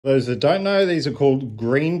Those that don't know, these are called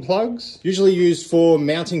green plugs. Usually used for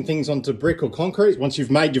mounting things onto brick or concrete. Once you've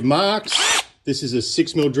made your marks, this is a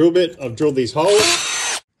 6mm drill bit. I've drilled these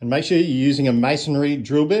holes. And make sure you're using a masonry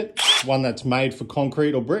drill bit, one that's made for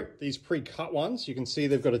concrete or brick. These pre-cut ones, you can see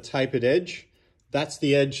they've got a tapered edge. That's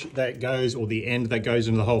the edge that goes, or the end that goes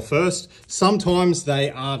into the hole first. Sometimes they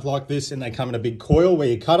aren't like this and they come in a big coil where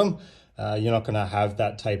you cut them. You're not gonna have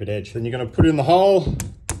that tapered edge. Then you're gonna put it in the hole,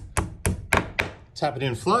 tap it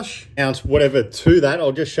in flush. Mount whatever to that.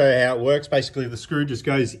 I'll just show you how it works. Basically, the screw just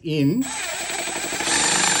goes in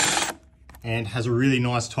and has a really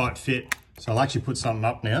nice tight fit. So I'll actually put something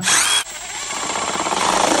up now.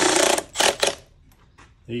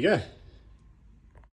 There you go.